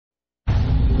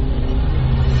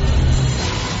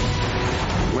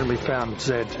we found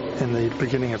Zed in the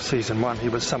beginning of Season 1, he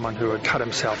was someone who had cut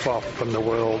himself off from the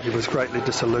world. He was greatly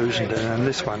disillusioned, and in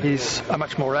this one, he's a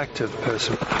much more active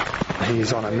person.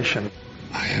 He's on a mission.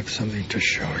 I have something to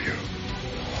show you.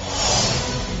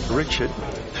 Richard,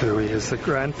 who he is the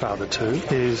grandfather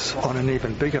to, is on an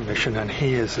even bigger mission, and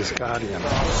he is his guardian.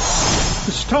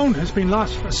 The stone has been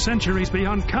lost for centuries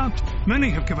beyond count. Many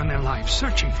have given their lives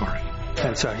searching for it.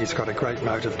 And so he's got a great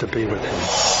motive to be with him.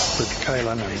 With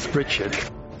Kaelin and Richard,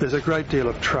 there's a great deal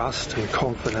of trust and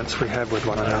confidence we have with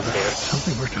one another. If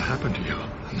something were to happen to you,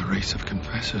 and the race of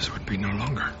confessors would be no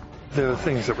longer. There are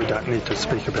things that we don't need to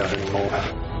speak about anymore.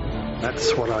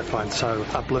 That's what I find so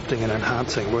uplifting and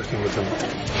enhancing working with them.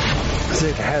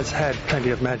 Zed has had plenty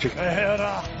of magic.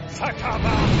 And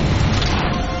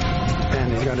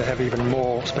he's going to have even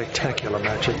more spectacular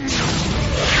magic.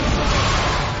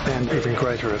 And even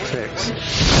greater effects.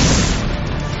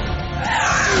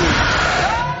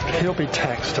 He'll be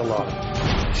taxed a lot.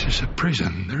 This is a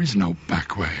prison. There is no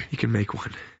back way. You can make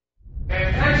one.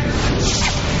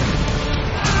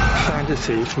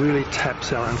 Fantasy really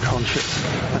taps our unconscious,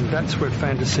 and that's where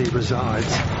fantasy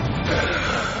resides.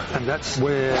 And that's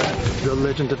where the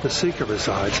legend of the Seeker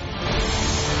resides.